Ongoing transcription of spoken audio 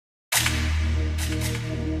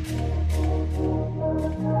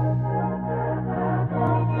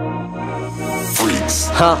Freaks.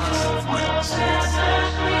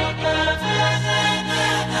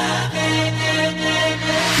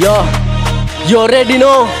 Yo, you already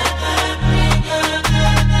know.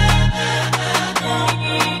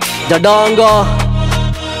 Jadongo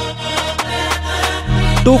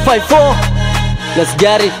 254. Let's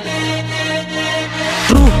get it.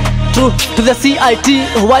 True to the CIT.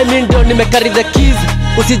 Why mean don't nime carry the keys.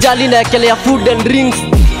 Usijali na ekelea food and drinks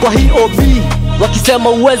kwa hii OB. Wakisema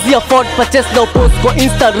uwezi afford purchase na post kwa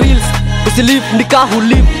Insta Reels. Usilive nika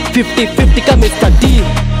hulive 50-50 kama Mr. T.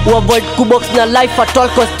 Avoid kubox na life at all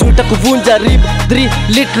cost. Tuita kuvunja rib. 3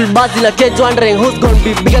 little buzz in a cage wondering who's gonna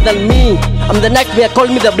be bigger than me. I'm the nightmare, call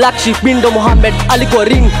me the black sheep. Mindo Muhammad Ali kwa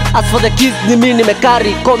ring. As for the keys ni mimi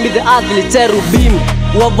nimekari. Call me the ugly cherubim.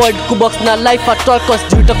 Avoid kubox na life at all cost.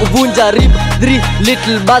 Tuita kuvunja rib. 3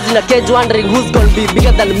 little buzz in a cage wondering who's gonna be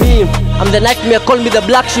bigger than me. I'm the nightmare, call me the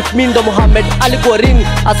black sheep. Mindo Muhammad Ali kwa ring.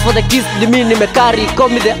 As for the keys ni mimi nimekari. Call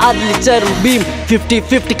me the ugly cherubim.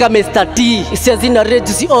 50-50 kama Mr. T. Isiazi na rage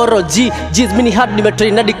si oro G. G's mini hard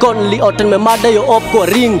nimetrain hadi Conley. Oten memada yo op kwa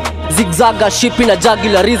ring. Zigzaga shipping na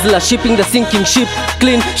jugular rizla. Shipping the sinking ship.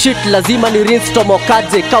 Clean shit lazima ni rinse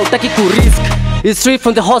tomokaje. Kautaki kurisk. It's straight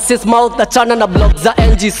from the horse's mouth. Achana na blog za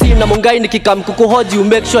NGC. Na mungai nikikam kukuhoji. You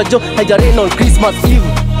make sure jo haijarain on Christmas Eve.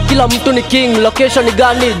 Kila mtu ni king, location ni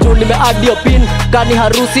gani? Juu nimeadio pin. Kani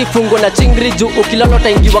harusi fungo na chingri. Juu ukilala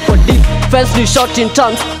utaingiwa kwa deep. Fence ni short in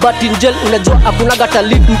terms, but in jail unajua hakunaga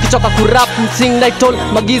talip. Mkichoka kurap, msing night all.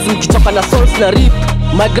 Magizi mkichoka na souls na rip.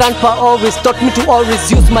 My grandpa always taught me to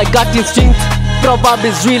always use my gut instinct. Proverb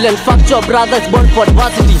is real and factual, brother is born for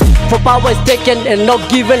adversity. For power is taken and not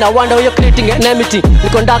given. I wonder how you're creating an enmity.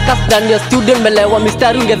 Nikondakas ndani ya studio melewa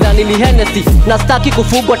mistari ungedhani ni Hennessy. Na staki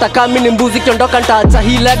kufugwa takami ni mbuzi kiondoka nitaacha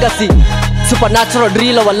hii legacy. Supernatural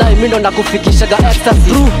driller walai mindo na kufikishaga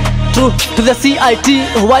ecstasy. True to the CIT.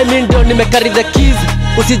 Why mean don't nime carry the keys.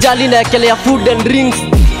 Usijali na ekelea food and drinks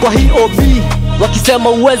kwa hii OB. Wakisema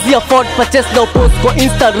uwezi afford purchase na post kwa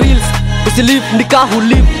Insta Reels. Usilive nika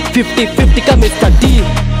hulive 50-50 kama Mr. T.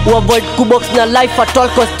 Avoid kubox na life at all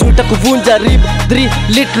cost. Tuita kuvunja rib. 3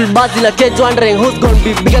 little buzz in a cage wondering who's gonna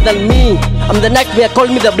be bigger than me. I'm the nightmare, call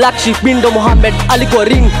me the black sheep. Mindo Muhammad Ali kwa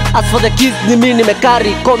ring. As for the keys ni mimi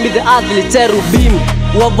nimekari. Call me the ugly cherubim.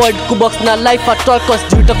 Avoid kubox na life at all cost.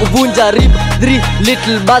 Tuita kuvunja rib. 3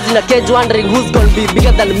 little buzz in a cage wondering who's gonna be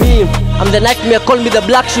bigger than me. I'm the nightmare, call me the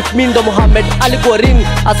black sheep. Mindo Muhammad Ali kwa ring.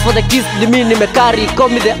 As for the keys ni mimi nimekari. Call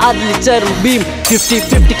me the ugly cherubim.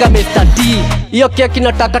 50-50 kama Mr. T. Iyo keki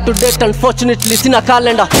nataka to date, unfortunately sina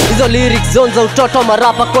calendar. Hizo lyrics zone za utoto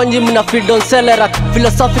marapa kwenye mna feed on Celerak.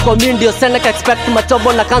 Philosophical mean ndio Seneca expect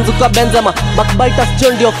machobo na kanzu kwa Benzema. Backbiters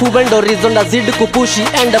chon ndio fubendo reason na zidi kupushi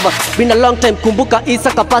endeavor. Been a long time kumbuka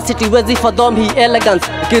isa capacity wezi fathom hii elegance.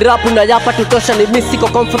 Kirapu na yapa tutosha ni mimi siko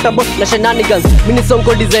comfortable na shenanigans. Mini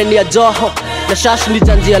songo design ya Joho na shash ni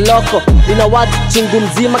janji ya loko. Nina words chungu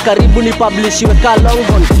mzima karibu ni publishiwe ka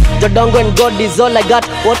Longhorn. Jadongo and God is all I got.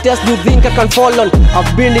 What else do you think I can fall on?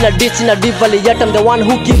 I've been in a ditch in a deep valley, yet I'm the one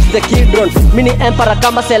who keeps the kidron. Mini emperor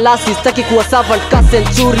kama Selassie, staki kuwa servant ka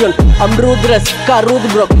centurion. I'm ruthless ka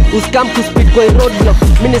Ruthbrock, uskam kuspeed kwa roadblock.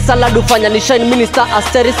 Mini salad ufanya ni shine, mini star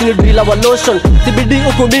asteris ni driller wa lotion. CBD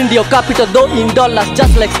uku mini ndio capital though in dollars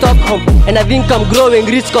just like Stockholm. And I think I'm growing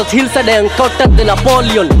rich cause hillside I encountered the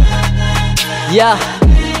Napoleon. Yeah,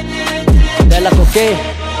 de la cocaine.